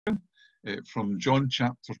from John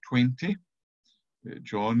chapter 20.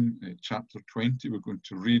 John chapter 20, we're going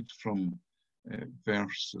to read from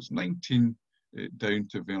verses 19 down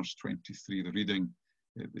to verse 23, the reading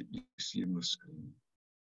that you see on the screen.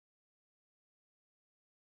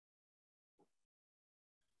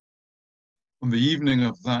 On the evening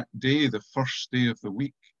of that day, the first day of the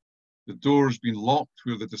week, the doors being locked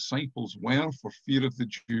where the disciples were for fear of the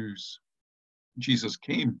Jews, Jesus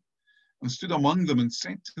came and stood among them and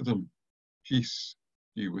said to them, "Peace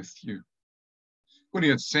be with you." When he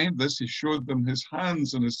had said this, he showed them his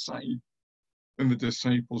hands and his side, and the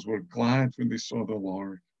disciples were glad when they saw the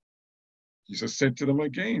Lord. Jesus said to them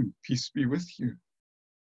again, "Peace be with you.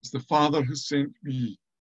 As the Father has sent me,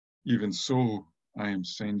 even so I am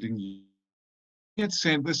sending you." He had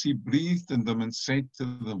said this, he breathed in them and said to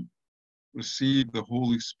them, "Receive the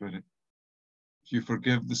Holy Spirit. If you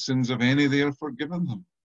forgive the sins of any, they are forgiven them.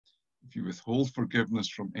 If you withhold forgiveness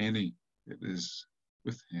from any, it is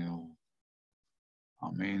withheld."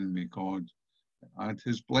 Amen. May God add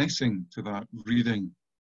his blessing to that reading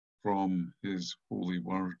from his holy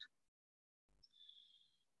word.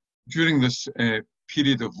 During this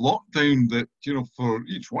period of lockdown that, for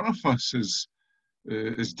each one of us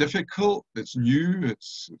is difficult, it's new,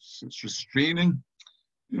 it's restraining.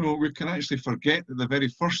 We can actually forget that the very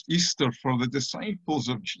first Easter for the disciples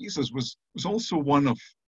of Jesus was also one of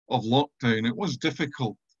lockdown. It was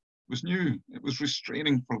difficult, it was new, it was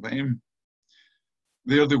restraining for them.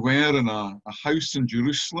 There they were in a house in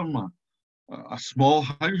Jerusalem, a small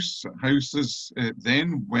house. Houses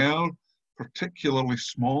then were particularly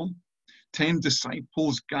small. 10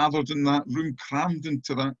 disciples gathered in that room, crammed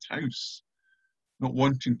into that house, not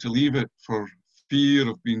wanting to leave it for fear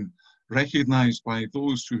of being recognized by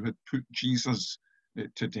those who had put Jesus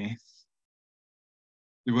to death.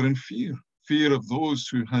 They were in fear of those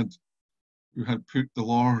who had put the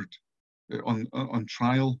Lord on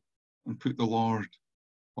trial and put the Lord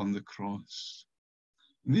on the cross.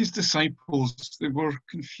 And these disciples, they were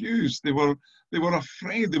confused. They were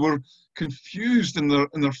afraid. They were confused in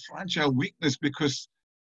their fragile weakness because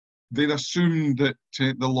they'd assumed that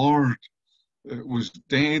the Lord was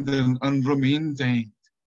dead and remained dead.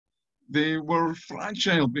 They were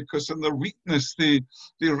fragile because in their weakness they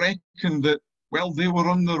reckoned that, well, they were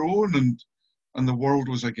on their own and the world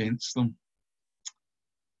was against them.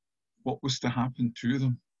 What was to happen to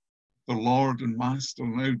them? Their Lord and Master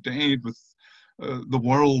now dead, with the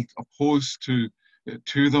world opposed to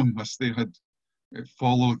them as they had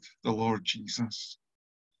followed the Lord Jesus.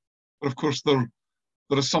 But of course their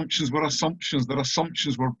assumptions were assumptions. Their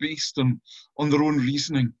assumptions were based on their own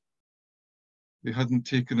reasoning. They hadn't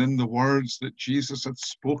taken in the words that Jesus had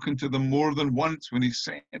spoken to them more than once when he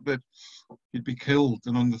said that he'd be killed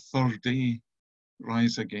and on the third day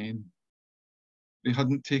rise again. They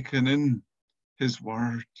hadn't taken in his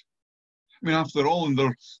word. I mean, after all, in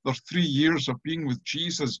their 3 years of being with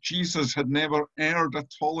Jesus, Jesus had never erred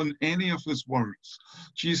at all in any of his words.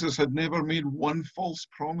 Jesus had never made one false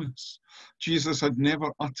promise. Jesus had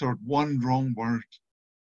never uttered one wrong word.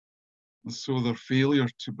 And so their failure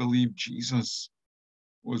to believe Jesus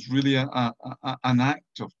was really an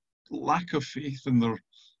act of lack of faith in their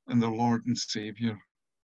Lord and Savior.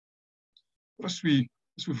 But as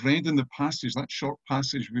we've read in the passage, that short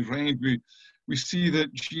passage we read, we see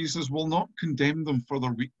that Jesus will not condemn them for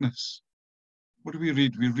their weakness. What do we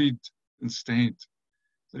read? We read instead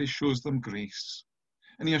that he shows them grace.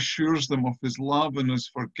 And he assures them of his love and his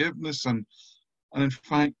forgiveness and in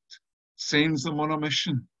fact sends them on a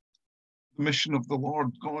mission. The mission of the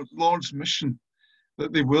Lord, Lord's mission,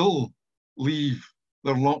 that they will leave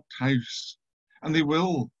their locked house and they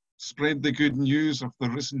will spread the good news of the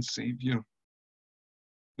risen Savior.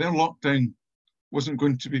 Their lockdown wasn't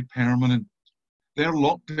going to be permanent. Their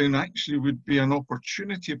lockdown actually would be an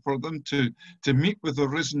opportunity for them to meet with the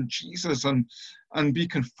risen Jesus and be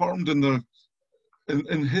confirmed in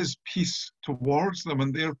his peace towards them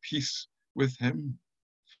and their peace with him.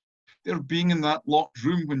 Their being in that locked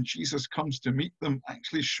room when Jesus comes to meet them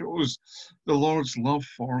actually shows the Lord's love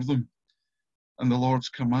for them and the Lord's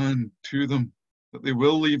command to them that they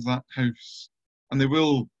will leave that house and they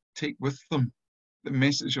will take with them the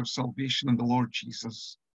message of salvation in the Lord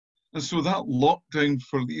Jesus. And so that lockdown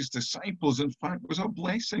for these disciples, in fact, was a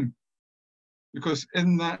blessing, because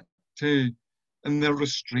in that, in their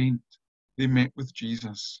restraint, they met with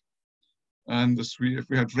Jesus. And if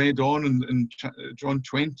we had read on in John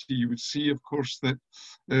 20, you would see, of course, that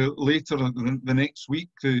later the next week,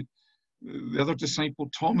 the other disciple,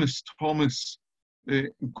 Thomas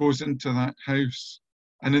goes into that house.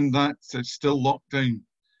 And in that still lockdown,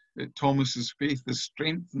 Thomas's faith is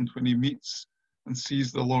strengthened when he meets and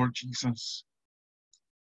sees the Lord Jesus.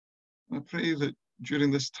 I pray that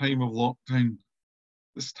during this time of lockdown,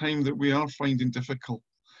 this time that we are finding difficult,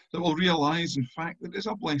 that we'll realize, in fact, that it is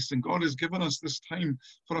a blessing. God has given us this time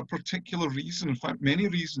for a particular reason, in fact, many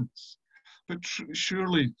reasons. But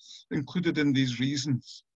surely included in these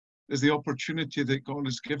reasons is the opportunity that God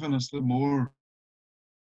has given us the more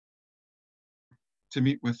to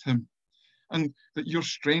meet with him. And that your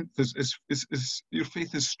strength your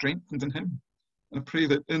faith is strengthened in him. And I pray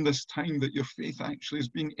that in this time that your faith actually is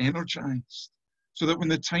being energized, so that when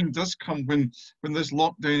the time does come, when this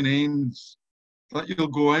lockdown ends, that you'll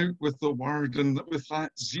go out with the word and with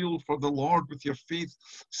that zeal for the Lord, with your faith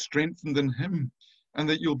strengthened in him, and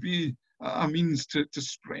that you'll be a means to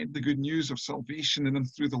spread the good news of salvation in and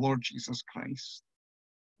through the Lord Jesus Christ.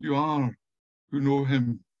 You are, who know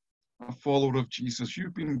him, a follower of Jesus.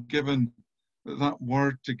 You've been given that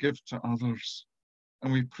word to give to others.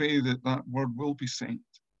 And we pray that that word will be sent,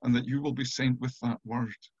 and that you will be sent with that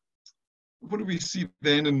word. What do we see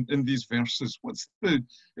then in these verses? What's the,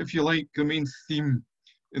 if you like, the main theme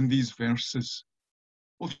in these verses?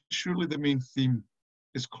 Well, surely the main theme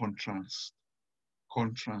is contrast.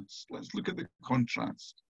 Contrast. Let's look at the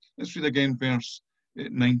contrast. Let's read again verse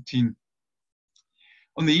 19.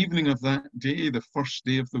 On the evening of that day, the first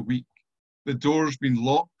day of the week, the doors being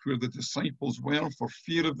locked where the disciples were for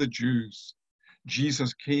fear of the Jews,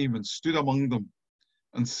 Jesus came and stood among them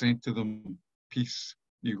and said to them, "Peace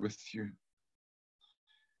be with you."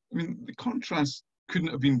 I mean, the contrast couldn't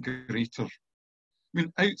have been greater. I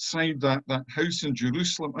mean, outside that house in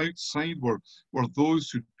Jerusalem, outside were those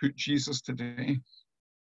who put Jesus to death.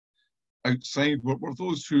 Outside were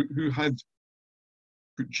those who had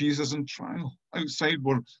put Jesus in trial. Outside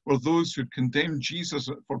were those who had condemned Jesus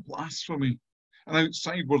for blasphemy. And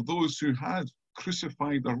outside were those who had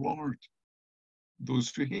crucified their Lord.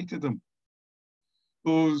 Those who hated him.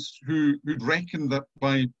 Those who reckoned that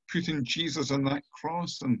by putting Jesus on that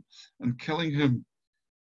cross and killing him,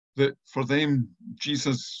 that for them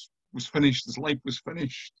Jesus was finished, his life was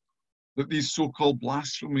finished, that these so-called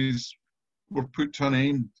blasphemies were put to an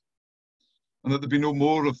end, and that there'd be no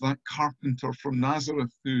more of that carpenter from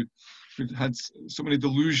Nazareth who had so many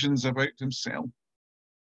delusions about himself.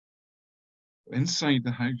 Inside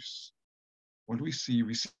the house, what do we see?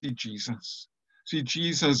 We see Jesus. See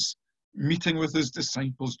Jesus meeting with his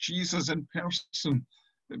disciples, Jesus in person,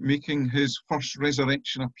 making his first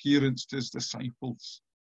resurrection appearance to his disciples,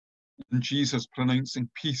 and Jesus pronouncing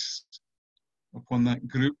peace upon that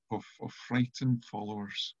group of frightened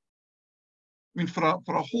followers. I mean, for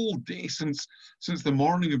a whole day since the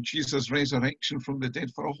morning of Jesus' resurrection from the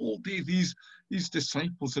dead, for a whole day, these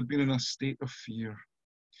disciples had been in a state of fear.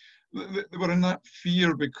 They were in that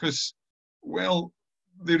fear because, well,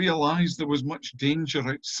 they realized there was much danger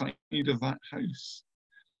outside of that house.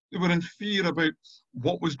 They were in fear about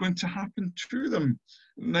what was going to happen to them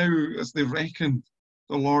now, as they reckoned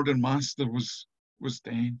the Lord and Master was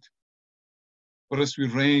dead. But as we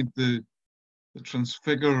read the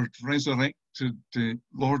transfigured, resurrected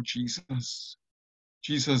Lord Jesus,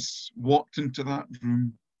 Jesus walked into that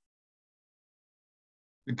room.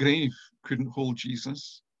 The grave couldn't hold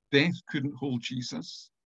Jesus. Death couldn't hold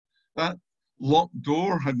Jesus. That locked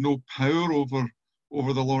door had no power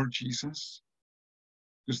over the Lord Jesus.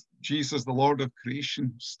 Because Jesus, the Lord of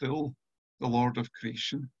creation, still the Lord of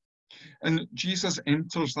creation. And Jesus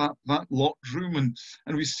enters that locked room,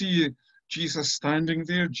 and we see Jesus standing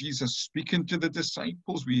there, Jesus speaking to the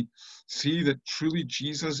disciples. We see that truly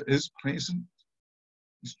Jesus is present.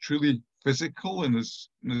 He's truly physical in his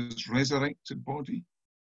resurrected body.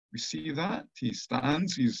 We see that. He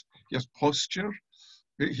stands, he has posture,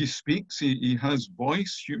 he speaks, he has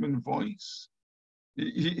voice, human voice.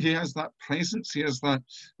 He has that presence, he has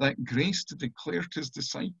that grace to declare to his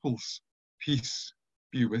disciples, "Peace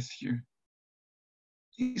be with you."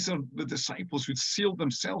 These are the disciples who'd sealed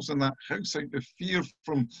themselves in that house out of fear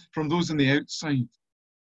from those on the outside.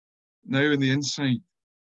 Now in the inside,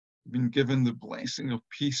 they've been given the blessing of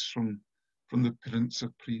peace from the Prince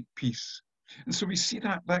of Peace. And so we see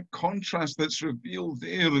that contrast that's revealed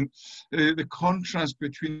there, and the contrast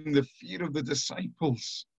between the fear of the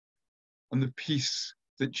disciples and the peace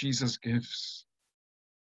that Jesus gives.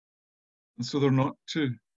 And so they're not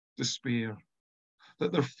to despair,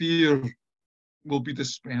 that their fear will be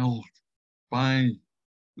dispelled by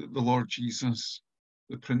the Lord Jesus,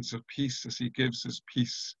 the Prince of Peace, as he gives his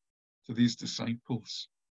peace to these disciples.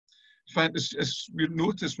 In fact, as we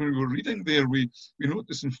noticed when we were reading there, we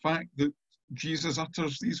notice, in fact, that Jesus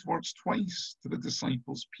utters these words twice to the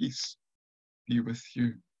disciples, "Peace be with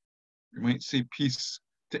you." We might say peace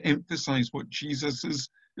to emphasize what Jesus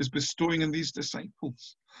is is bestowing in these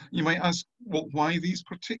disciples. You might ask, well, why these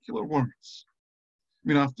particular words? I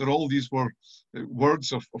mean, after all, these were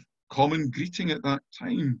words of common greeting at that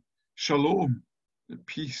time. Shalom,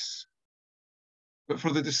 peace. But for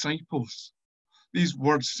the disciples, these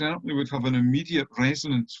words certainly would have an immediate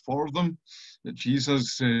resonance for them. That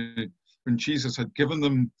Jesus, when Jesus had given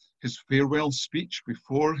them his farewell speech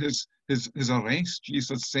before his arrest,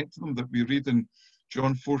 Jesus said to them, that we read in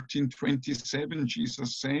John 14:27,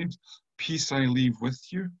 Jesus said, "Peace I leave with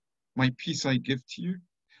you, my peace I give to you.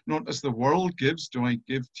 Not as the world gives do I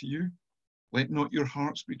give to you. Let not your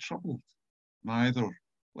hearts be troubled, neither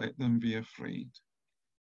let them be afraid."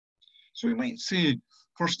 So we might say,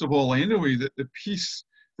 first of all, anyway, that the peace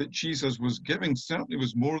that Jesus was giving certainly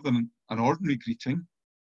was more than an ordinary greeting.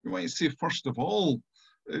 We might say, first of all,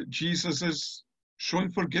 Jesus is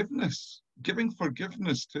showing forgiveness, giving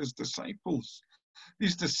forgiveness to his disciples.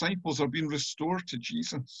 These disciples are being restored to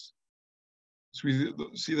Jesus. So we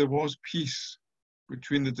see there was peace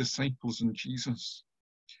between the disciples and Jesus.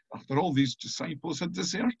 After all, these disciples had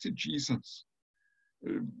deserted Jesus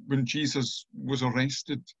when Jesus was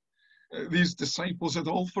arrested. These disciples had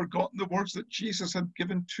all forgotten the words that Jesus had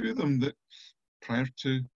given to them, that prior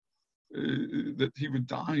to that he would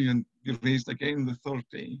die and be raised again the third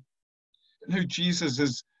day. Now Jesus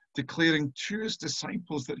is declaring to his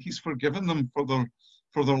disciples that he's forgiven them for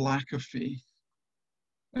their lack of faith.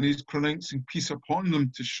 And he's pronouncing peace upon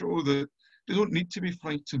them to show that they don't need to be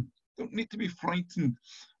frightened. They don't need to be frightened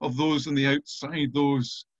of those on the outside,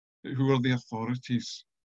 those who are the authorities.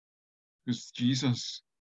 Because Jesus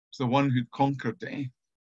is the one who'd conquered death.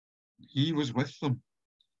 He was with them,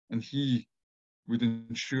 and he would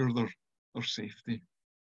ensure their safety.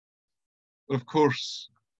 But of course,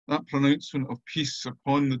 that pronouncement of peace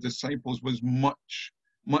upon the disciples was much,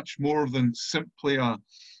 much more than simply a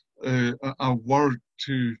word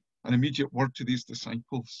to, an immediate word to these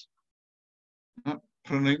disciples. That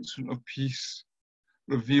pronouncement of peace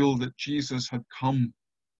revealed that Jesus had come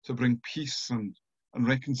to bring peace and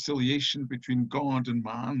reconciliation between God and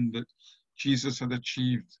man, that Jesus had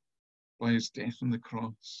achieved by his death on the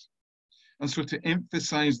cross. And so to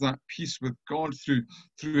emphasize that peace with God through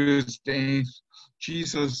his death,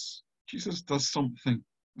 Jesus does something,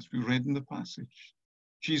 as we read in the passage.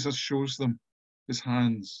 Jesus shows them his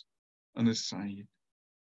hands and his side.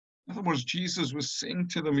 In other words, Jesus was saying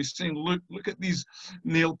to them, he's saying, look at these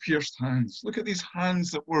nail-pierced hands. Look at these hands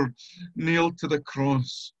that were nailed to the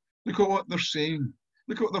cross. Look at what they're saying.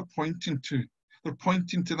 Look at what they're pointing to. They're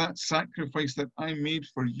pointing to that sacrifice that I made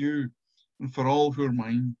for you and for all who are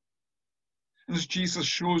mine. And as Jesus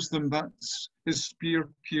shows them that's his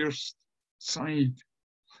spear-pierced side,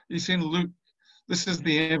 he's saying, look, this is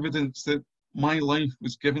the evidence that my life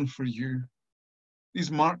was given for you.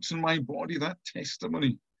 These marks in my body, that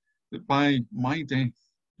testimony that by my death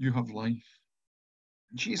you have life.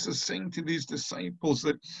 Jesus saying to these disciples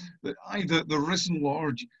that I, the risen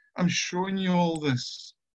Lord, I'm showing you all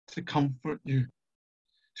this to comfort you,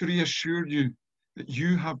 to reassure you that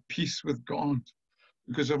you have peace with God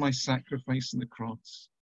because of my sacrifice on the cross.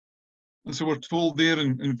 And so we're told there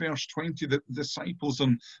in verse 20 that the disciples,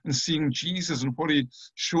 and seeing Jesus and what he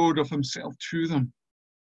showed of himself to them,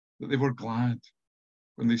 that they were glad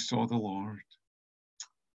when they saw the Lord.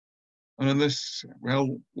 And in this,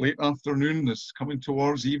 late afternoon, this coming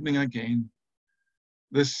towards evening again,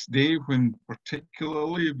 this day when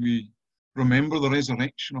particularly we remember the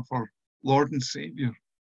resurrection of our Lord and Savior,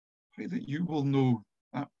 pray that you will know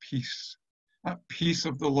that peace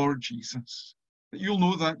of the Lord Jesus, that you'll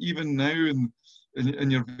know that even now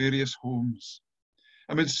in your various homes,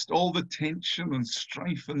 amidst all the tension and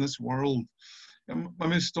strife in this world,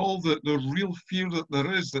 amidst all the real fear that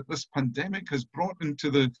there is that this pandemic has brought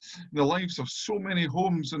into the lives of so many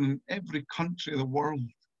homes and in every country of the world.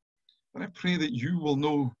 But I pray that you will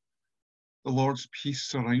know the Lord's peace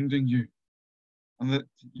surrounding you, and that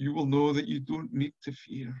you will know that you don't need to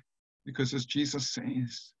fear, because as Jesus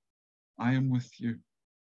says, I am with you.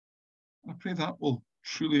 I pray that will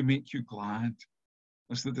truly make you glad,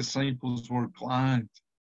 as the disciples were glad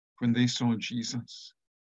when they saw Jesus.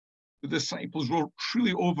 The disciples were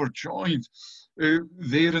truly overjoyed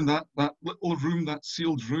there in that little room, that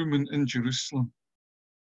sealed room in Jerusalem.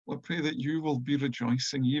 Well, I pray that you will be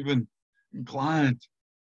rejoicing, even glad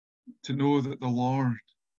to know that the Lord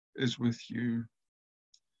is with you.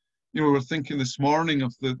 You know, we're thinking this morning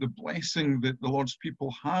of the blessing that the Lord's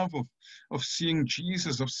people have of seeing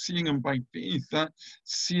Jesus, of seeing him by faith, that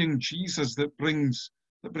seeing Jesus that brings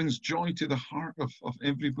joy to the heart of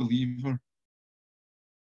every believer.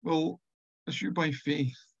 Well, as you by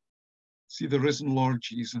faith see the risen Lord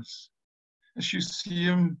Jesus, as you see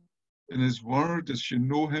him in his word, as you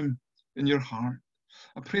know him in your heart.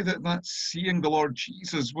 I pray that that seeing the Lord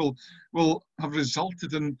Jesus will have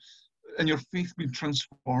resulted in your faith being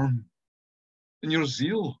transformed, in your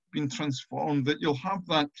zeal being transformed, that you'll have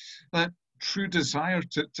that true desire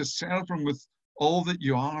to serve him with all that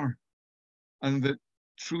you are, and that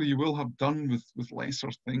truly you will have done with lesser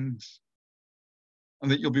things, and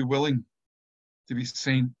that you'll be willing to be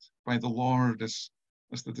sent by the Lord as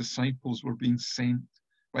the disciples were being sent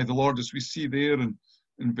by the Lord, as we see there in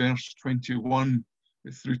verse 21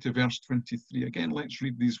 through to verse 23. Again, let's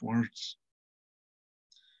read these words.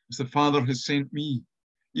 As the Father has sent me,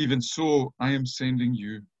 even so I am sending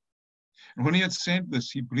you. And when he had said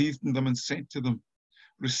this, he breathed on them and said to them,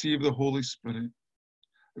 receive the Holy Spirit.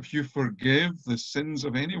 If you forgive the sins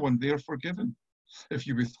of anyone, they are forgiven. If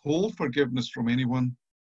you withhold forgiveness from anyone,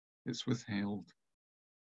 it's withheld.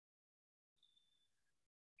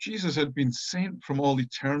 Jesus had been sent from all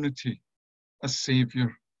eternity, a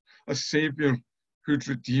Savior who'd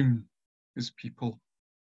redeem his people.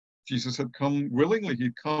 Jesus had come willingly,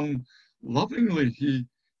 he'd come lovingly,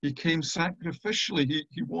 he came sacrificially,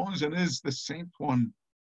 he was and is the sent one.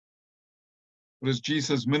 Whereas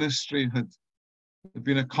Jesus' ministry had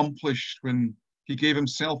been accomplished when he gave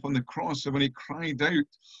himself on the cross, and when he cried out,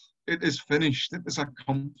 it is finished, it is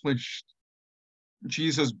accomplished.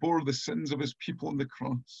 Jesus bore the sins of his people on the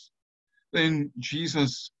cross. Then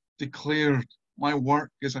Jesus declared, my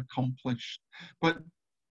work is accomplished, but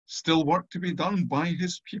still work to be done by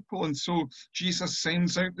his people. And so Jesus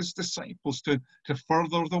sends out his disciples to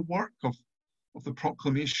further the work of the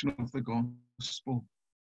proclamation of the gospel.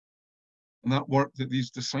 And that work that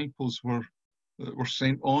these disciples were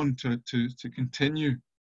sent on to continue,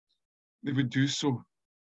 they would do so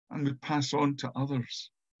and would pass on to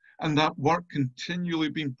others. And that work continually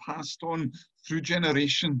being passed on through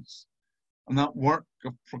generations. And that work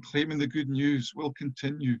of proclaiming the good news will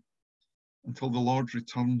continue until the Lord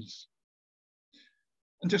returns.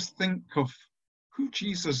 And just think of who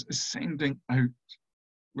Jesus is sending out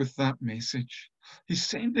with that message. He's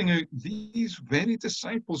sending out these very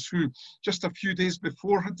disciples who just a few days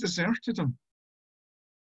before had deserted him.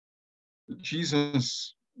 But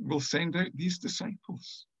Jesus will send out these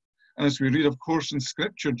disciples. And as we read, of course, in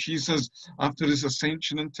Scripture, Jesus, after his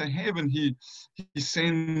ascension into heaven, he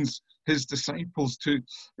sends his disciples to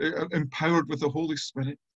empowered with the Holy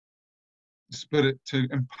Spirit, the Spirit to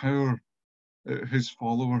empower his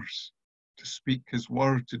followers, to speak his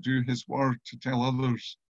word, to do his word, to tell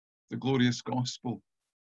others the glorious gospel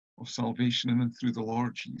of salvation in and through the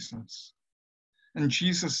Lord Jesus. And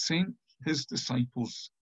Jesus sent his disciples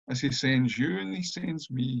as he sends you and he sends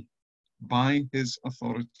me by his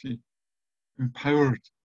authority, empowered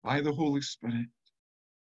by the Holy Spirit,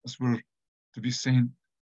 as we're to be sent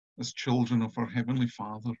as children of our Heavenly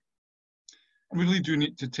Father. I really do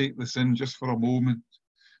need to take this in just for a moment,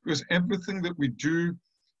 because everything that we do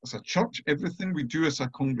as a church, everything we do as a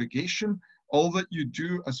congregation, all that you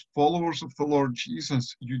do as followers of the Lord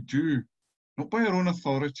Jesus, you do, not by our own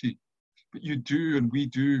authority, but you do and we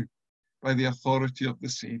do by the authority of the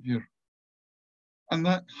Savior. And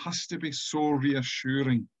that has to be so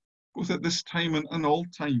reassuring, both at this time and all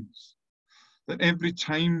times, that every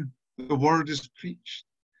time the word is preached,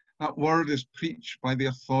 that word is preached by the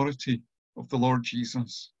authority of the Lord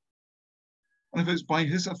Jesus. And if it's by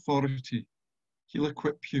his authority, he'll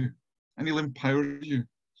equip you and he'll empower you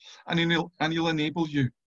and he'll enable you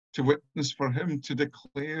to witness for him, to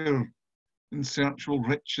declare unsearchable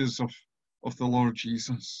riches of the Lord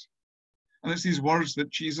Jesus. And it's these words that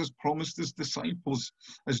Jesus promised his disciples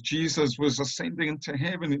as Jesus was ascending into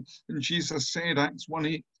heaven. And Jesus said, Acts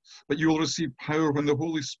 1:8, but you will receive power when the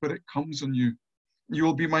Holy Spirit comes on you. You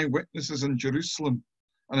will be my witnesses in Jerusalem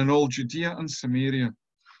and in all Judea and Samaria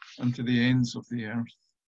and to the ends of the earth.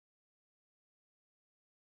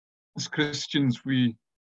 As Christians, we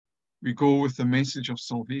go with the message of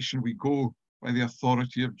salvation. We go by the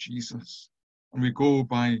authority of Jesus, and we go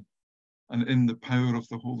by and in the power of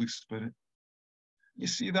the Holy Spirit. You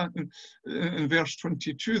see that in verse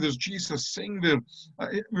 22, there's Jesus saying there,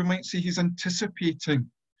 we might say he's anticipating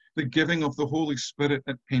the giving of the Holy Spirit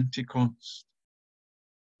at Pentecost.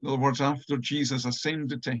 In other words, after Jesus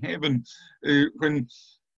ascended to heaven, when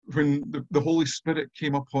the Holy Spirit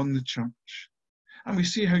came upon the church. And we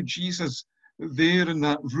see how Jesus, there in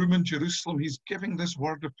that room in Jerusalem, he's giving this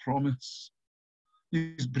word of promise.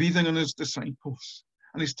 He's breathing on his disciples,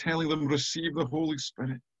 and he's telling them, receive the Holy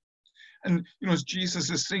Spirit. And, as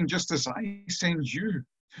Jesus is saying, just as I send you,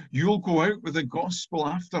 you'll go out with the gospel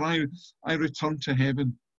after I return to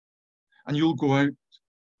heaven. And you'll go out,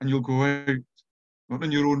 not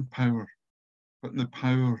in your own power, but in the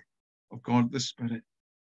power of God the Spirit.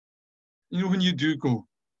 You know, when you do go,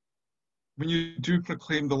 when you do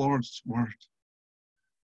proclaim the Lord's word,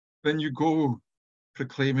 then you go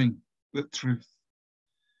proclaiming the truth.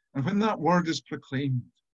 And when that word is proclaimed,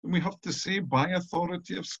 then we have to say by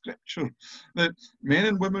authority of Scripture that men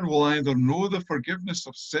and women will either know the forgiveness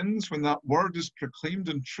of sins when that word is proclaimed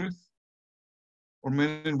in truth, or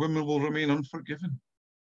men and women will remain unforgiven.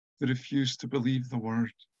 They refuse to believe the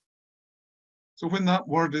word. So when that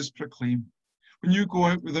word is proclaimed, when you go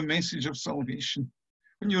out with a message of salvation,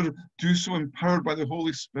 when you do so empowered by the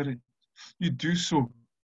Holy Spirit, you do so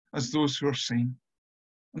as those who are sent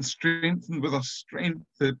and strengthened with a strength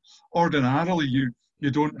that ordinarily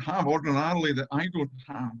you don't have, ordinarily that I don't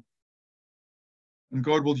have. And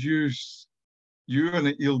God will use you,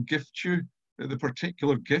 and He'll gift you the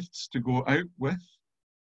particular gifts to go out with.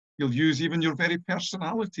 He'll use even your very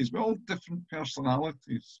personalities. We're all different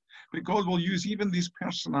personalities, but God will use even these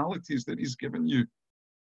personalities that He's given you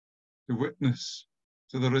to witness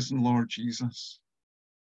to the risen Lord Jesus.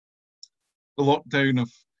 The lockdown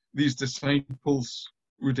of these disciples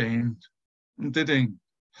would end, and did end,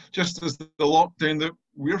 just as the lockdown that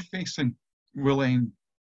we're facing will end.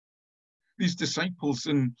 These disciples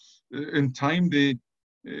in time, they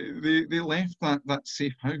left that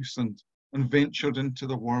safe house and ventured into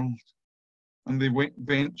the world, and they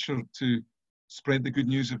ventured to spread the good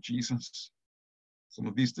news of Jesus. Some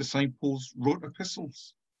of these disciples wrote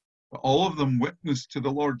epistles, but all of them witnessed to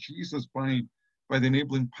the Lord Jesus by the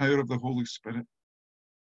enabling power of the Holy Spirit.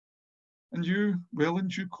 And you will, in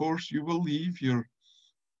due course, you will leave your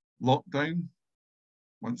lockdown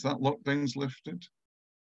once that lockdown's lifted,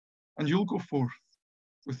 and you'll go forth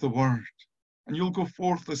with the word, and you'll go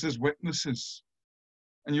forth as His witnesses,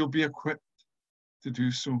 and you'll be equipped to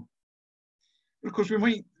do so. Because we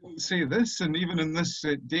might say this, and even in this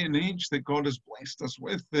day and age that God has blessed us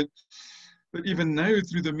with, that even now,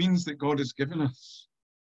 through the means that God has given us,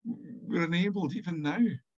 we're enabled even now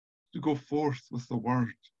to go forth with the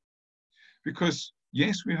word. Because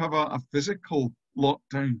yes, we have a physical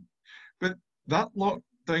lockdown, but that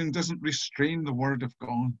lockdown doesn't restrain the word of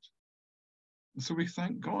God. And so we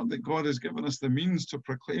thank God that God has given us the means to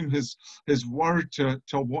proclaim His word to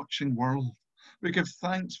a watching world. We give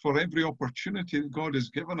thanks for every opportunity that God has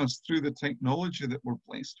given us through the technology that we're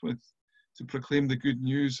blessed with to proclaim the good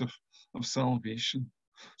news of salvation.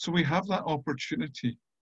 So we have that opportunity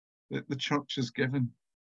that the church has given.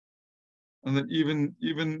 And that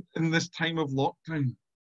even in this time of lockdown,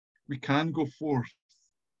 we can go forth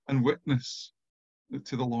and witness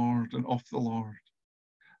to the Lord and of the Lord.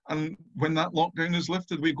 And when that lockdown is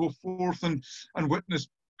lifted, we go forth and witness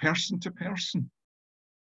person to person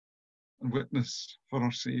and witness for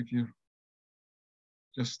our Saviour.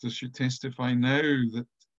 Just as you testify now that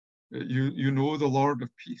you know the Lord of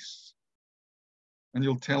peace, and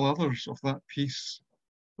you'll tell others of that peace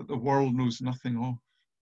that the world knows nothing of.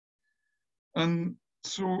 And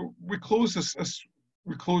so we close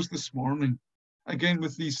this morning again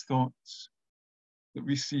with these thoughts, that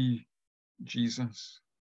we see Jesus.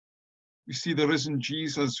 We see the risen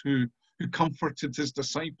Jesus who comforted His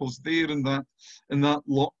disciples there in that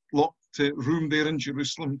locked room there in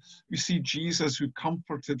Jerusalem. We see Jesus who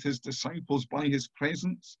comforted His disciples by His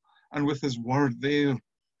presence and with His word there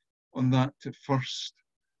on that first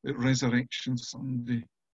Resurrection Sunday.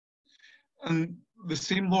 And the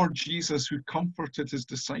same Lord Jesus who comforted His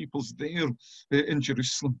disciples there in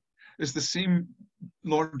Jerusalem is the same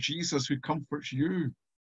Lord Jesus who comforts you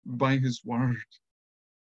by His word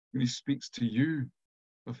when He speaks to you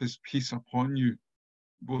of His peace upon you,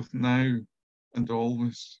 both now and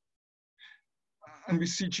always. And we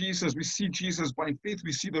see Jesus by faith.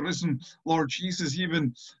 We see the risen Lord Jesus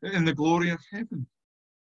even in the glory of heaven.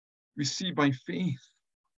 We see by faith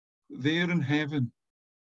there in heaven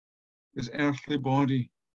His earthly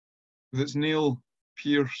body with its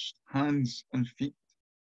nail-pierced hands and feet,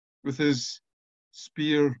 with His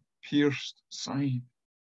spear-pierced side.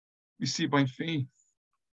 We see by faith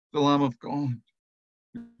the Lamb of God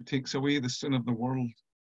who takes away the sin of the world.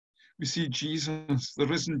 We see Jesus, the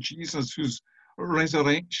risen Jesus, whose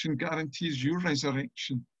resurrection guarantees your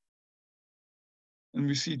resurrection. And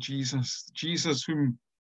we see Jesus whom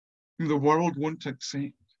the world won't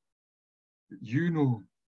accept, that you know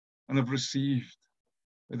and have received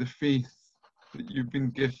by the faith that you've been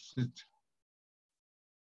gifted.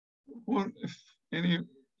 What if any,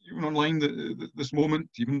 even online this moment,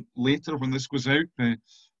 even later when this goes out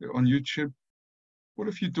on YouTube, what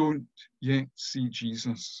if you don't yet see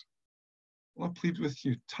Jesus? Well, I plead with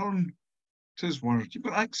you, turn to His word. You've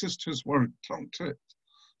got access to His word, turn to it.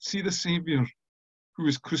 See the Saviour who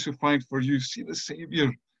was crucified for you. See the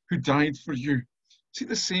Savior who died for you. See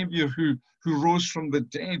the Savior who rose from the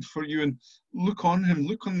dead for you, and look on him.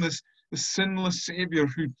 Look on this the sinless Savior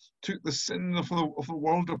who took the sin of the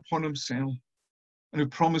world upon himself, and who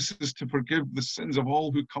promises to forgive the sins of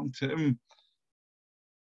all who come to him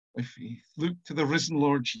by faith. Look to the risen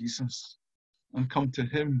Lord Jesus and come to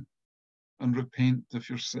him and repent of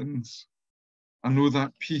your sins and know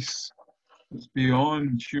that peace that's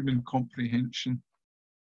beyond human comprehension.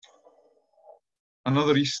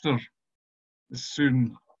 Another Easter is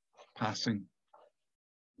soon passing.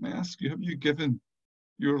 May I ask you, have you given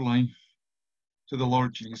your life to the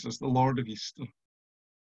Lord Jesus, the Lord of Easter?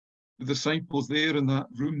 The disciples there in that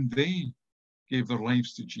room, they gave their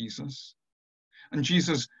lives to Jesus. And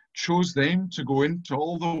Jesus chose them to go into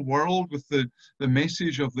all the world with the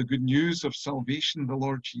message of the good news of salvation, the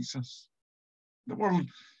Lord Jesus. The world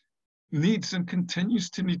needs and continues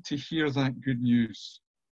to need to hear that good news.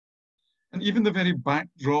 And even the very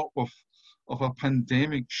backdrop of a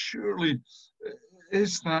pandemic surely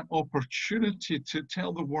is that opportunity to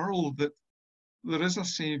tell the world that there is a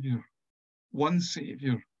Savior, one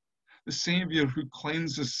Savior, the Savior who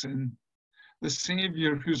cleanses sin, the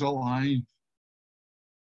Savior who's alive.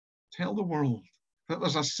 Tell the world that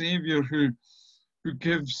there's a Savior who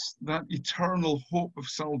gives that eternal hope of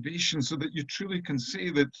salvation, so that you truly can say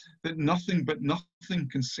that nothing but nothing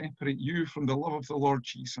can separate you from the love of the Lord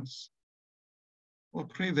Jesus. Well,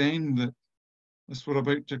 pray then that as we're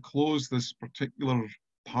about to close this particular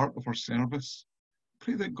part of our service,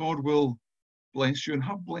 pray that God will bless you and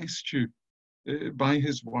have blessed you by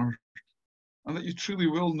his word, and that you truly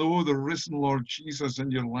will know the risen Lord Jesus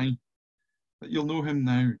in your life, that you'll know him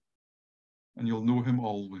now and you'll know him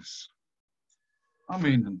always.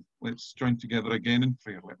 Amen. And let's join together again in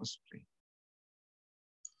prayer. Let us pray.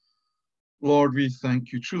 Lord, we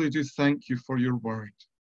thank you, truly do thank you for your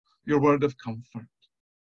word of comfort,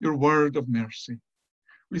 your word of mercy.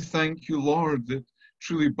 We thank you, Lord, that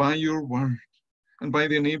truly by your word and by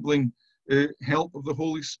the enabling help of the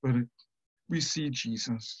Holy Spirit, we see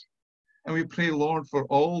Jesus. And we pray, Lord, for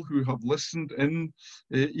all who have listened in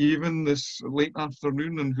even this late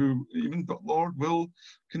afternoon, and who even, Lord, will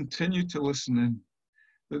continue to listen in,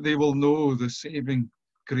 that they will know the saving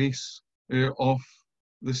grace of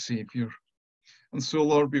the Savior. And so,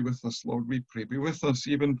 Lord, be with us, Lord, we pray. Be with us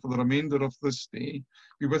even for the remainder of this day.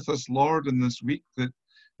 Be with us, Lord, in this week that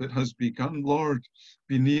has begun. Lord,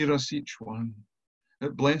 be near us, each one.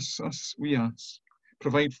 Bless us, we ask.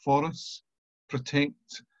 Provide for us.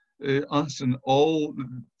 Protect us from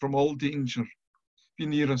all danger. Be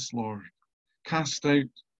near us, Lord. Cast out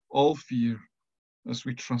all fear as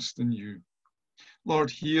we trust in you.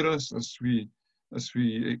 Lord, hear us as we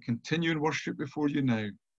continue in worship before you now.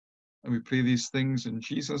 And we pray these things in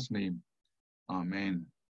Jesus' name. Amen.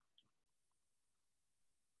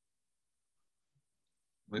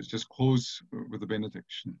 Let's just close with the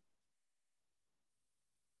benediction.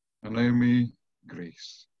 And now may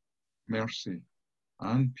grace, mercy,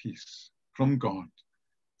 and peace from God,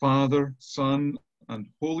 Father, Son, and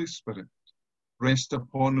Holy Spirit rest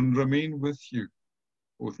upon and remain with you,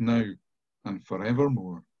 both now and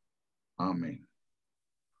forevermore. Amen.